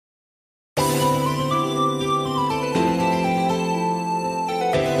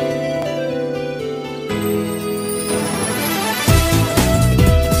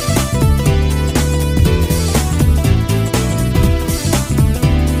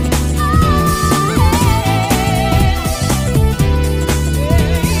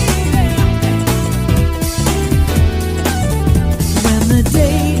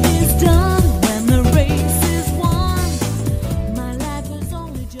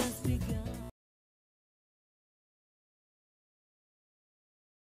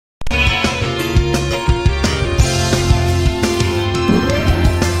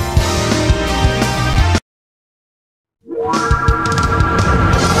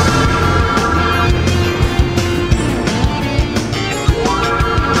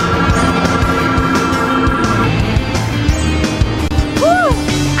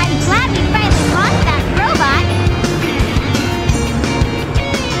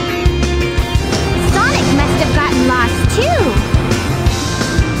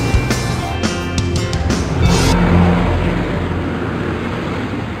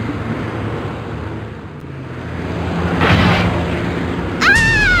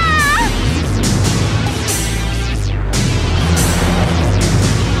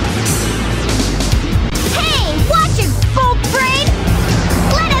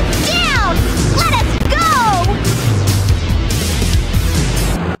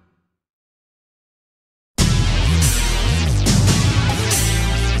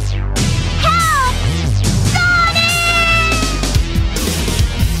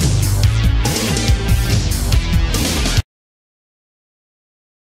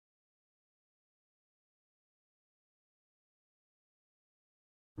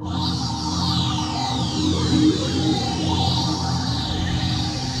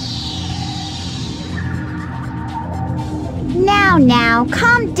Now,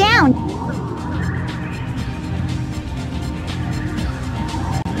 calm down.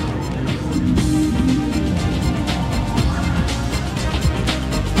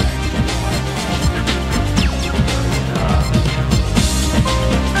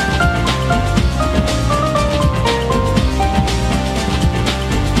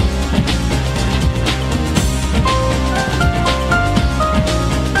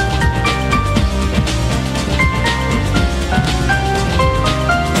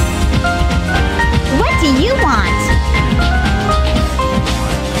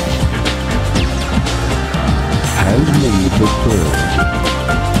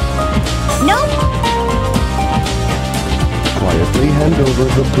 Hand over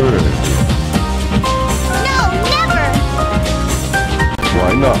the bird. No, never!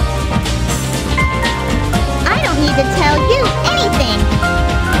 Why not? I don't need to tell you anything.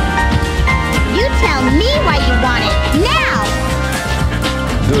 You tell me why you want it, now!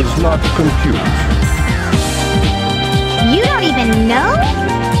 Does not compute. You don't even know?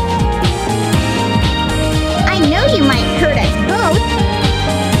 I know you might hurt us both.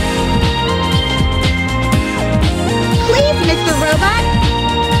 Please, Mr. Robot!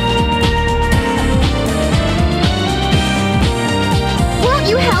 Won't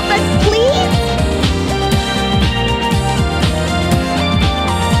you help us, please?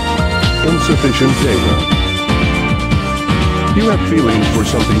 Insufficient data. You have feelings for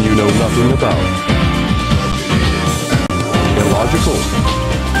something you know nothing about. Illogical.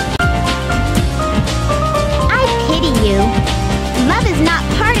 I pity you. Love is not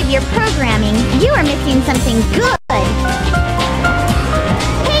part of your programming. You are missing something good.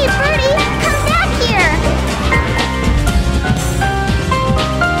 Hey, Birdie, come back here!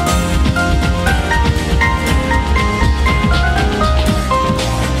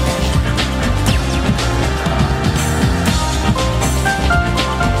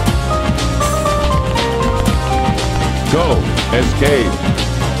 Go, escape.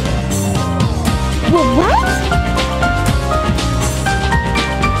 Well, what?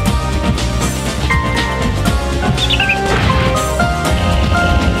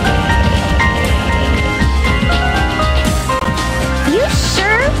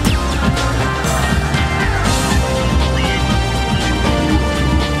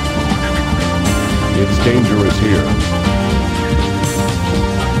 It's dangerous here.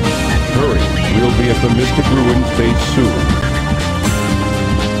 Hurry, we'll be at the Mystic Ruins base soon.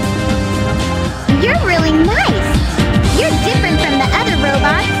 You're really nice. You're different from the other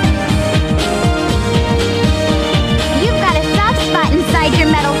robots. You've got a soft spot inside your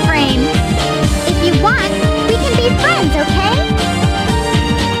metal frame. If you want, we can be friends, okay?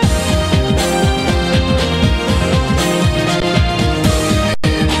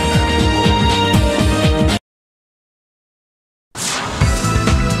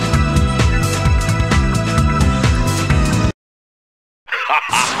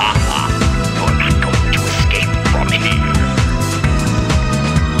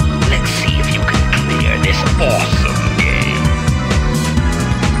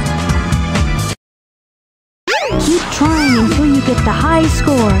 Get the high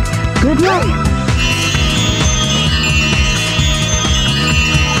score. Good luck.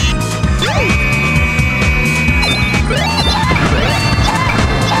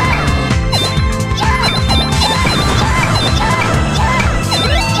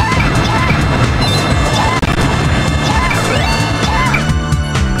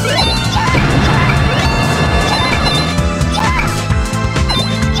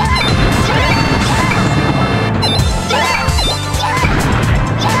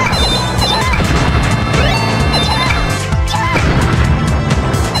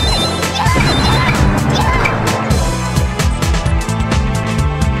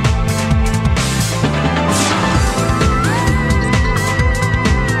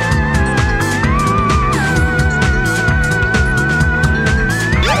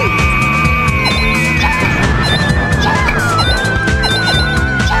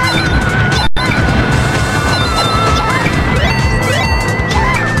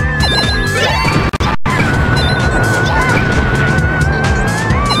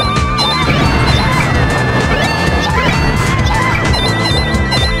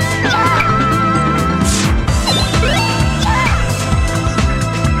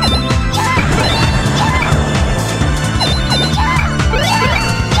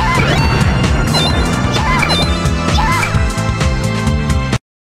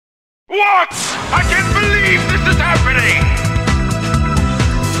 What? I can't believe this is happening!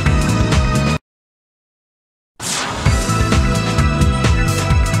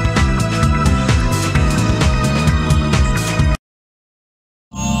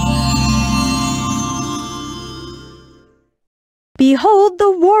 Behold the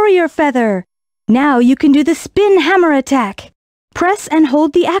warrior feather! Now you can do the spin hammer attack. Press and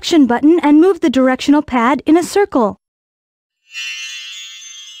hold the action button and move the directional pad in a circle.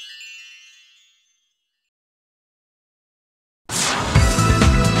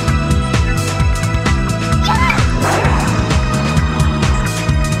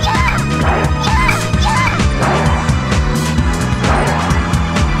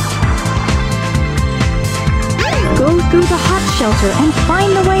 Go through the hot shelter and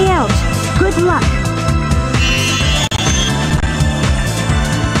find the way out. Good luck!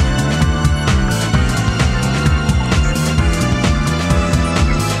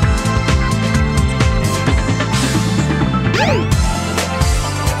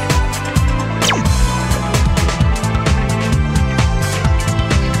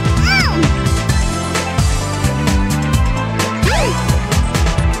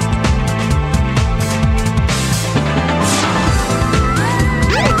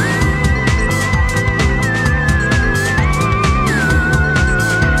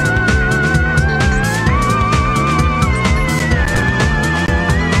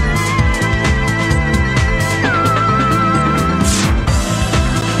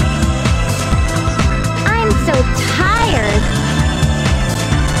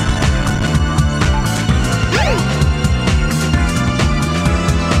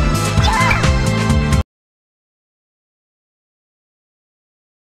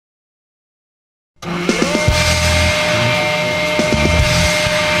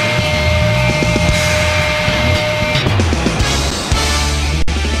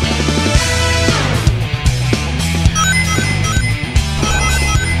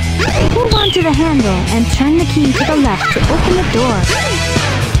 Hold on to the handle and turn the key to the left to open the door.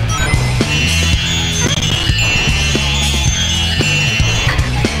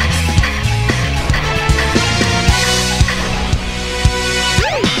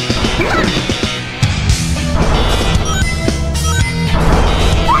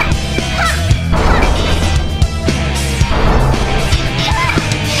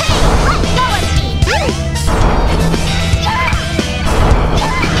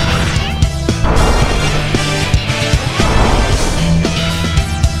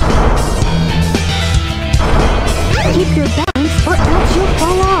 Keep your balance or else you'll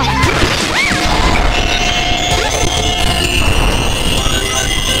fall off.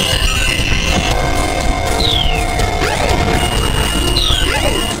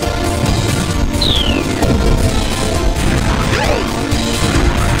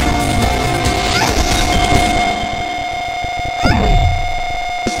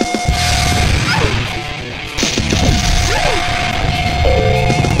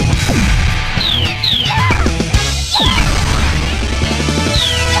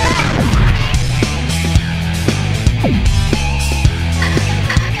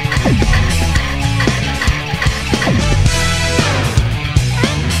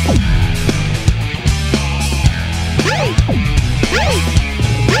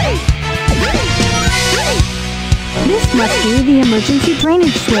 This must be the emergency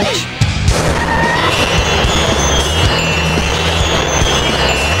drainage switch.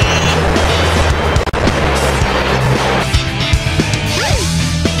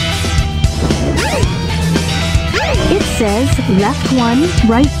 It says left 1,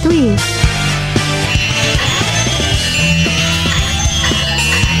 right 3.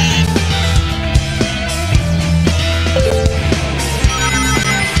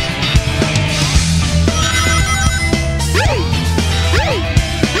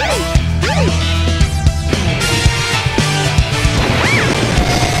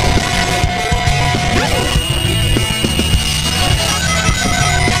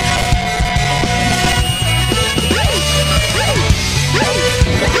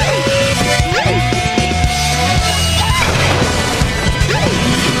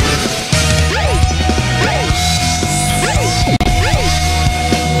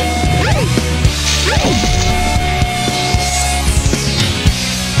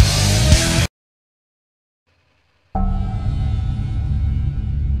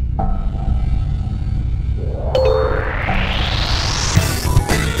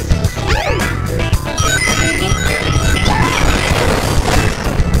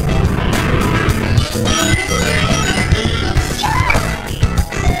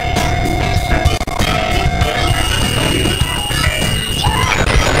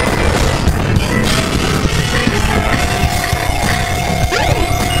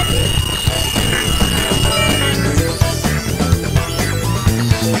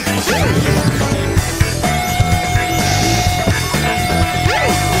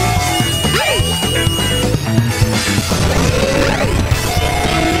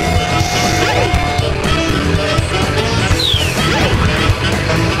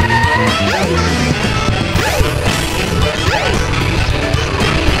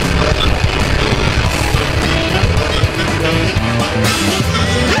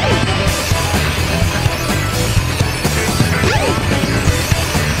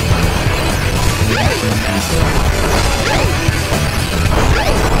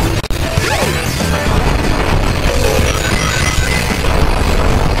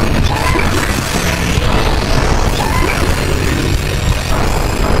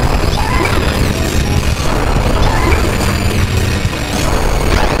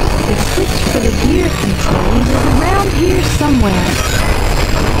 Gear controls is around here somewhere.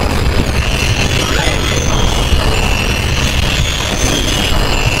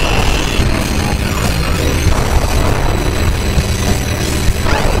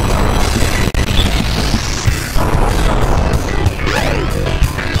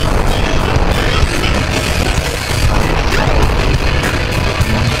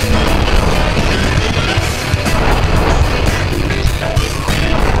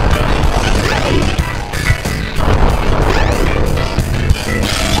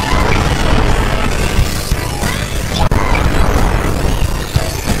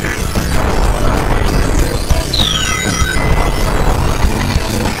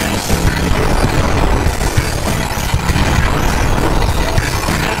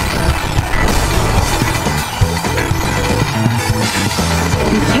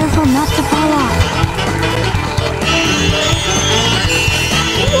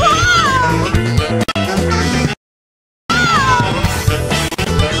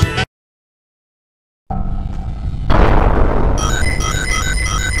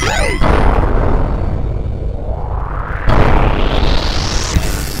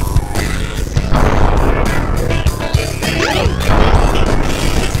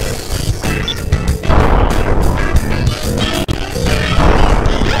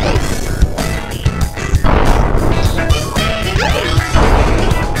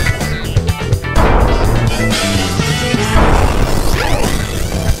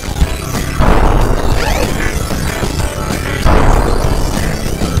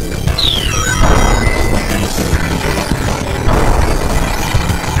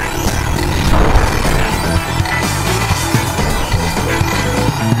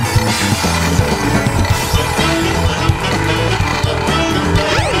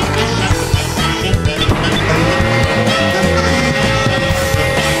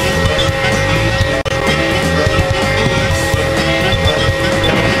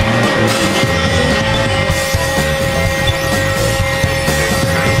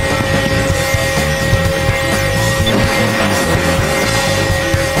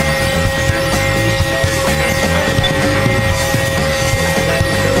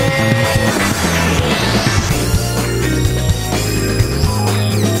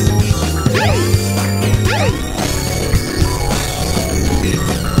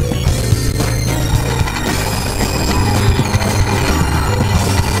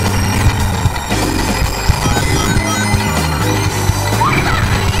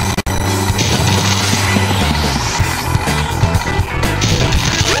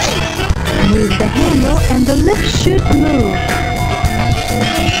 And the lift should move.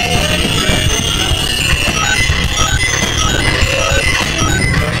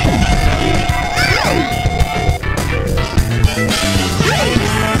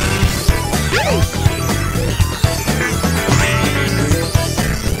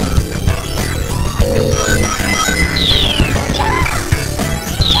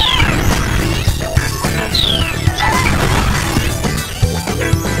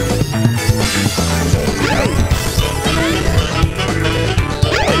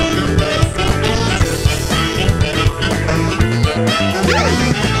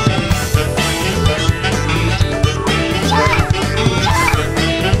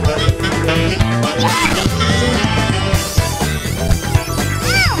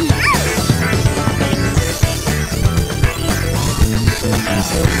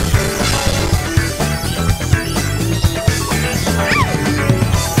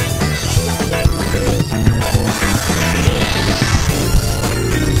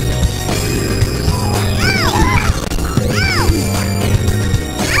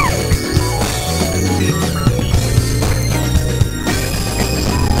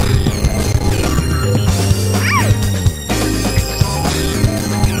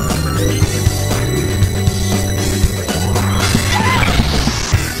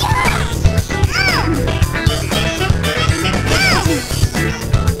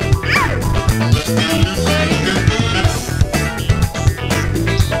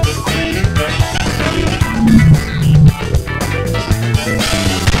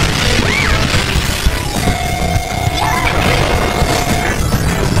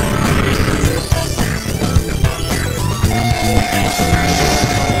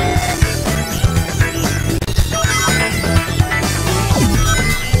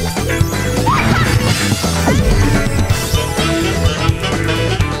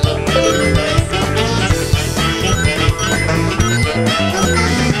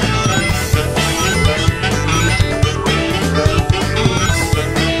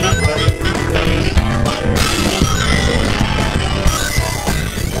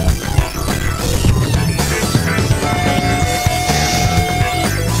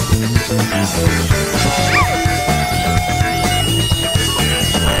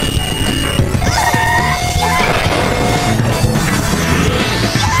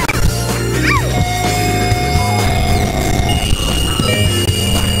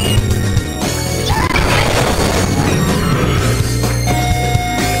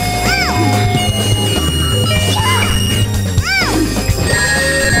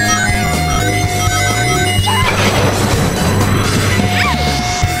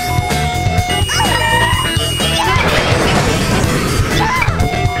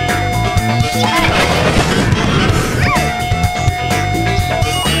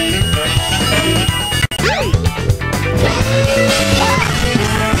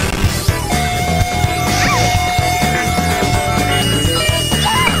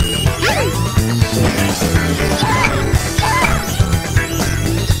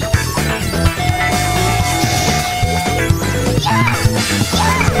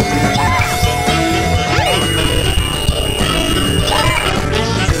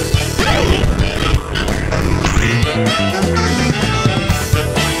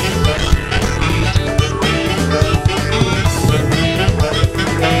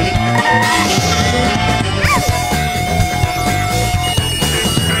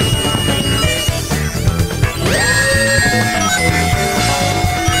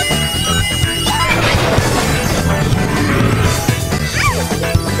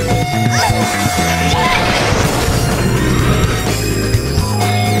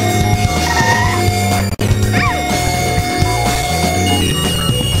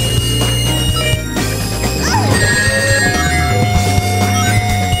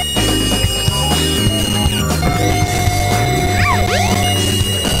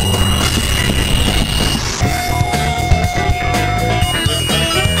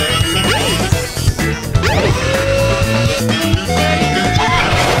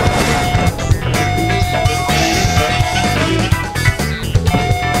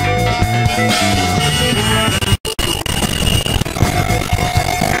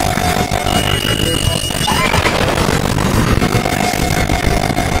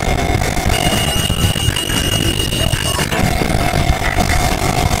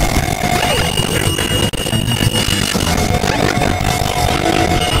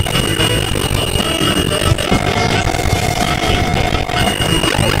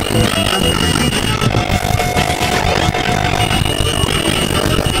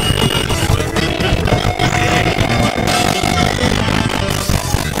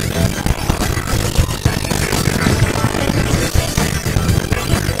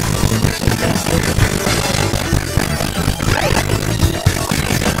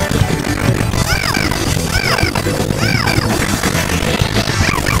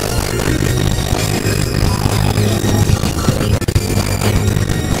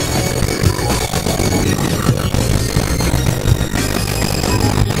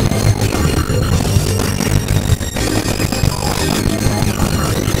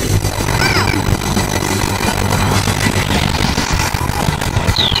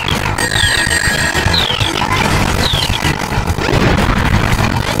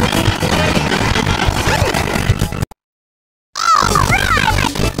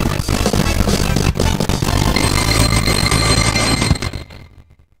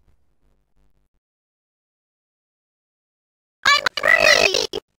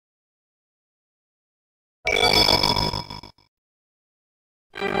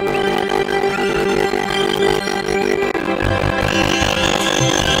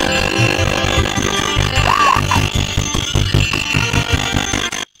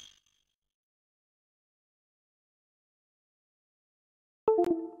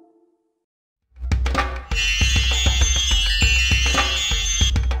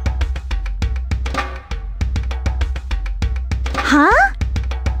 Huh?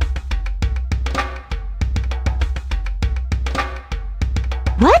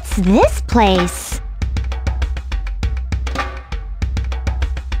 What's this place?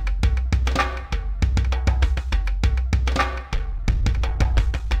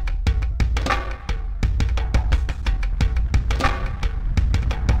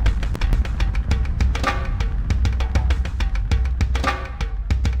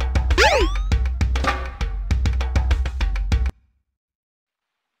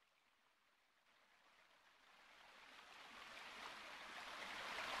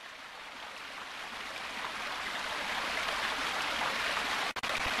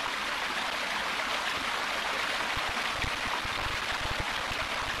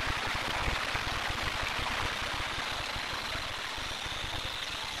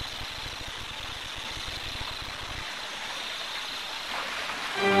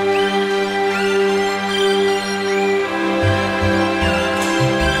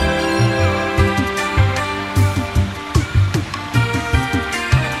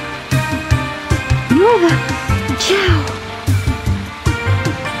 You're the... Chow!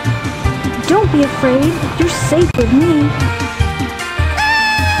 Don't be afraid. You're safe with me.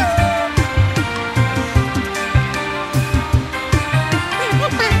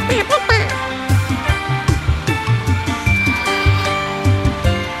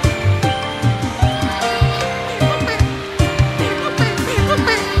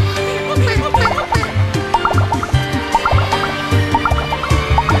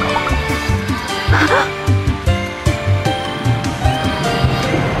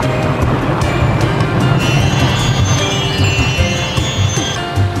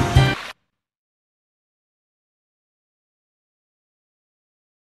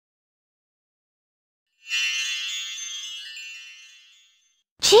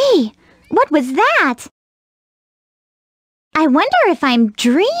 Gee, what was that? I wonder if I'm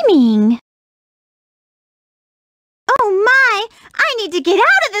dreaming. Oh my! I need to get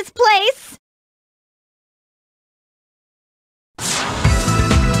out of this place!